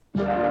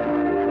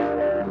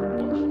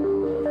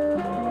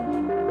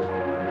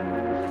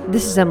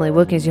This is Emily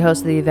Wilkins, your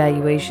host of The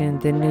Evaluation,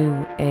 the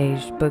New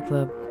Age Book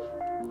Club.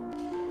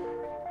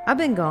 I've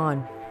been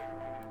gone.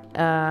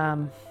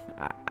 I've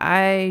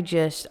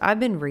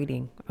been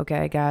reading,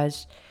 okay,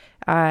 guys.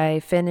 I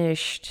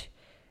finished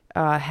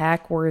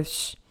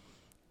Hackworth's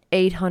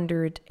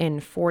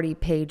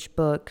 840-page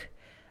book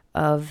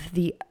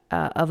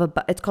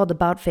it's called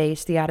About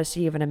Face, The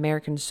Odyssey of an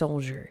American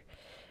Soldier.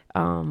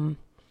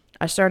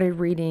 I started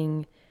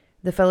reading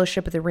The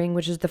Fellowship of the Ring,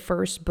 which is the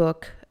first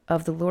book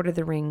of the Lord of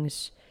the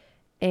Rings.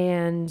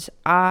 And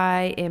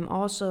I am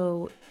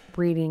also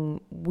reading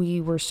We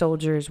Were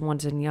Soldiers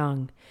Once and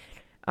Young.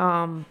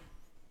 I'm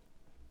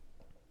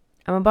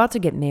about to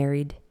get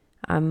married.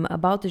 I'm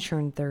about to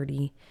turn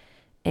 30.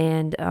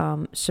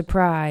 And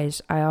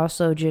surprise, I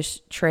also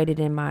just traded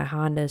in my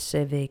Honda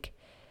Civic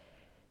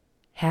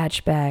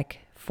hatchback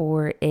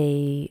for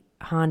a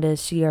Honda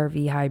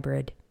CR-V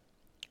hybrid.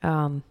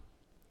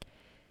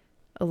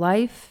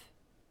 Life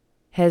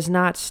has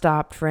not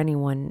stopped for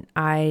anyone.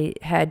 I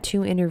had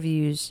 2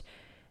 interviews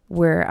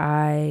where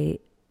I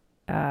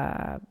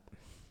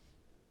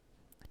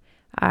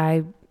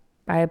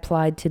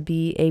applied to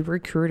be a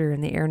recruiter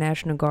in the Air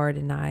National Guard,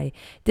 and I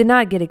did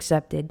not get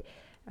accepted.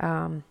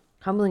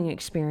 Humbling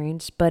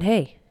experience, but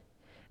hey,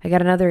 I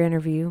got another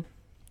interview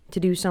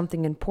to do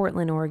something in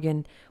Portland,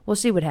 Oregon. We'll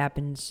see what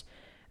happens.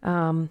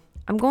 I'm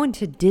going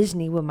to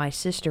Disney with my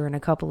sister in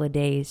a couple of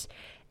days,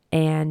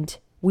 and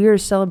we are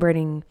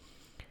celebrating,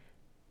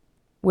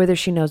 whether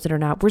she knows it or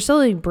not, we're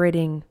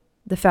celebrating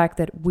the fact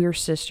that we're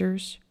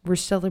sisters. We're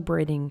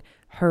celebrating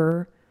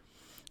her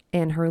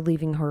and her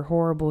leaving her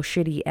horrible,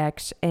 shitty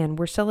ex, and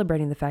we're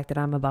celebrating the fact that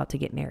I'm about to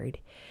get married.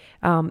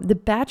 The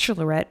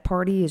bachelorette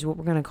party is what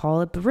we're going to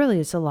call it, but really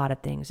it's a lot of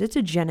things. It's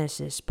a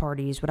Genesis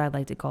party is what I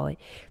like to call it.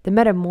 The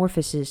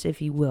metamorphosis, if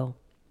you will.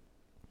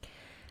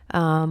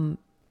 A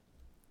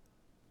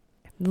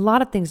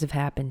lot of things have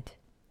happened.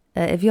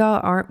 If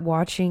y'all aren't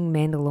watching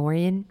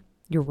Mandalorian,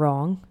 you're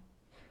wrong.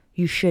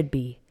 You should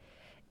be.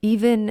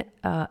 Even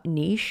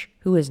Niche,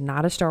 who is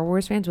not a Star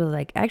Wars fan, was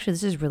like, actually,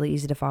 this is really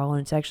easy to follow,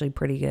 and it's actually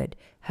pretty good.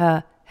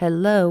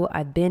 Hello,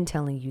 I've been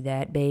telling you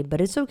that, babe,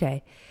 but it's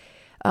okay.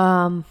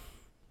 Yeah,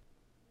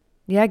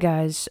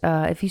 guys,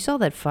 if you saw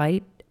that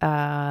fight,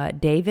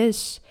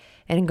 Davis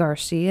and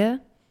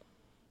Garcia,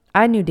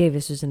 I knew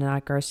Davis was going to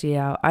knock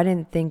Garcia out. I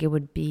didn't think it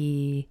would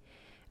be...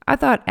 I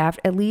thought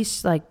at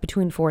least like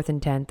between 4th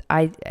and 10th.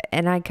 I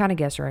kind of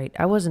guessed right.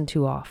 I wasn't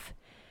too off.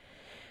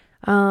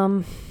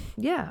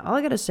 Yeah, all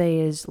I gotta say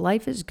is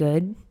life is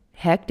good,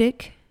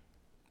 hectic.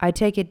 I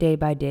take it day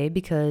by day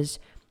because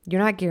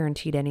you're not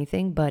guaranteed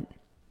anything, but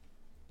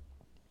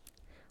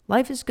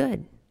life is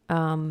good.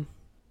 A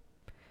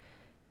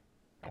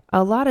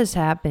lot has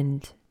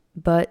happened,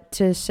 but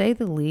to say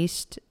the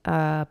least,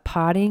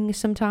 potting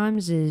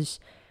sometimes is,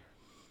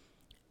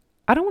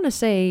 I don't want to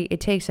say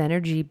it takes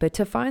energy, but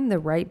to find the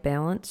right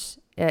balance,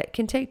 it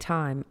can take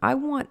time. I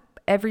want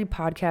every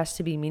podcast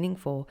to be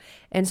meaningful,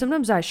 and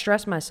sometimes I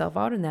stress myself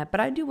out in that, but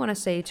I do want to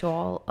say to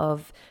all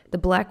of the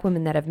Black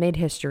women that have made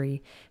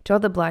history, to all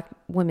the Black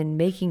women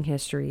making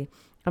history,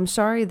 I'm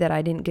sorry that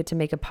I didn't get to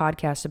make a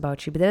podcast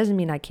about you, but that doesn't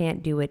mean I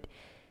can't do it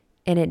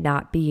and it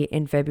not be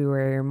in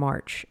February or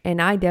March. And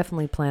I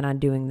definitely plan on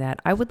doing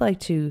that. I would like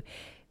to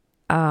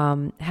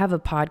have a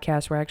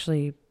podcast where I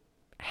actually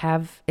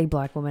have a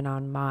Black woman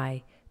on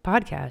my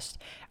podcast.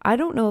 I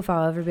don't know if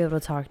I'll ever be able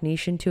to talk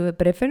niche into it,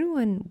 but if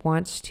anyone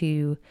wants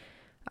to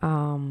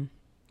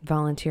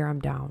volunteer, I'm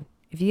down.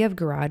 If you have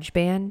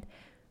GarageBand,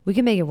 we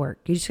can make it work.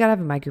 You just gotta have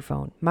a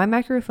microphone. My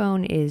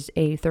microphone is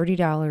a $30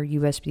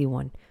 USB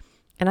one,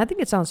 and I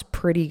think it sounds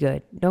pretty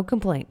good. No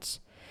complaints.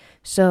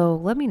 So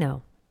let me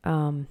know.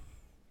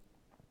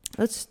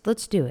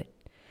 Let's do it.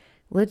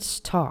 Let's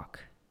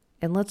talk,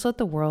 and let's let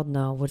the world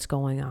know what's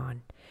going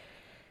on.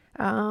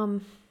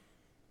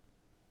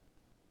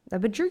 I've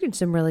been drinking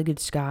some really good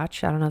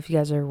scotch. I don't know if you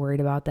guys are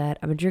worried about that.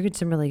 I've been drinking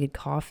some really good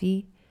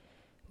coffee.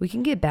 We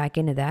can get back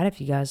into that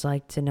if you guys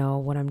like to know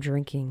what I'm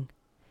drinking,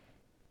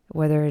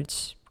 whether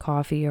it's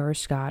coffee or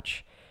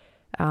scotch.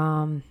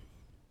 But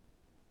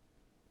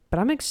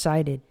I'm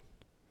excited.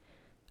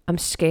 I'm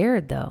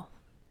scared, though.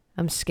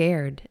 I'm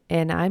scared.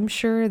 And I'm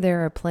sure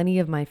there are plenty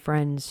of my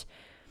friends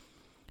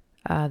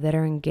that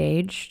are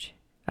engaged,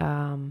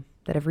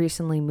 that have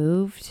recently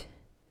moved,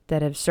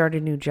 that have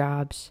started new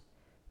jobs,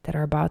 that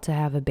are about to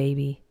have a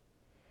baby,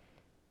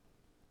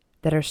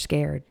 that are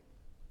scared.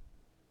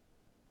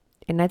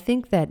 And I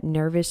think that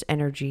nervous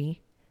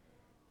energy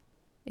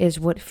is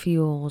what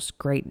fuels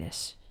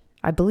greatness.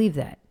 I believe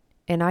that.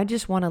 And I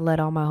just want to let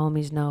all my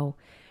homies know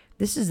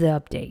this is the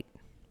update.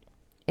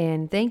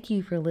 And thank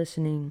you for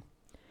listening.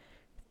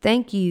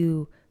 Thank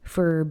you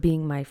for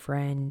being my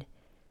friend.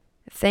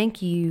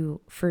 Thank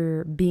you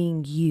for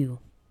being you.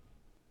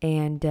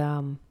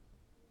 And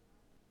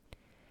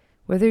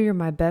whether you're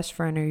my best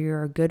friend or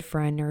you're a good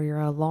friend or you're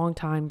a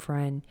longtime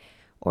friend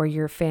or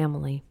you're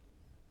family,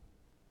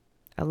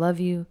 I love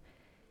you.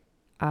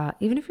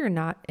 Even if you're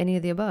not any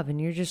of the above and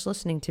you're just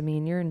listening to me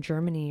and you're in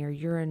Germany or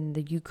you're in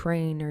the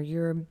Ukraine or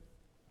you're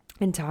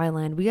in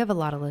Thailand. We have a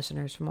lot of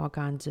listeners from all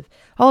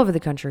over the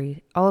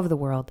country, all over the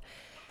world.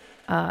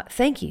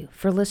 Thank you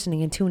for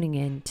listening and tuning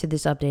in to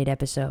this update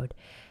episode.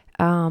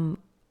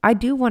 I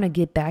do want to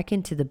get back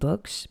into the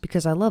books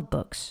because I love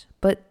books,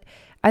 but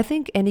I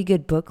think any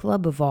good book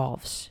club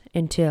evolves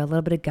into a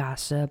little bit of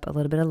gossip, a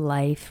little bit of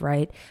life,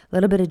 right? A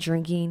little bit of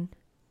drinking,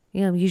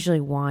 usually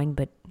wine,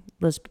 but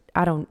it's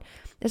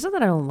not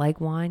that I don't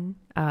like wine.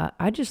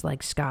 I just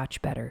like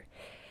scotch better.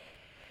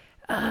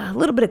 A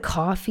little bit of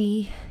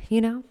coffee,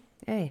 hey,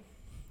 a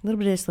little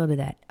bit of this, a little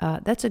bit of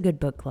that. That's a good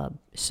book club.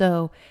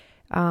 So,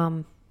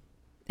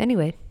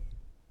 anyway,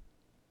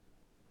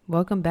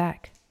 welcome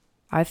back.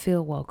 I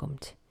feel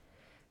welcomed.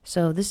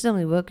 So this is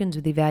Emily Wilkins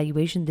with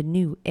Evaluation, the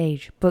New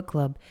Age Book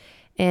Club.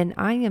 And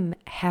I am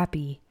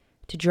happy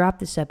to drop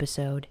this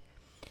episode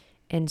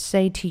and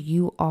say to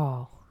you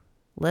all,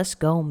 let's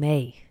go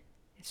May.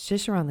 It's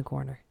just around the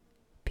corner.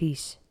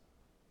 Peace.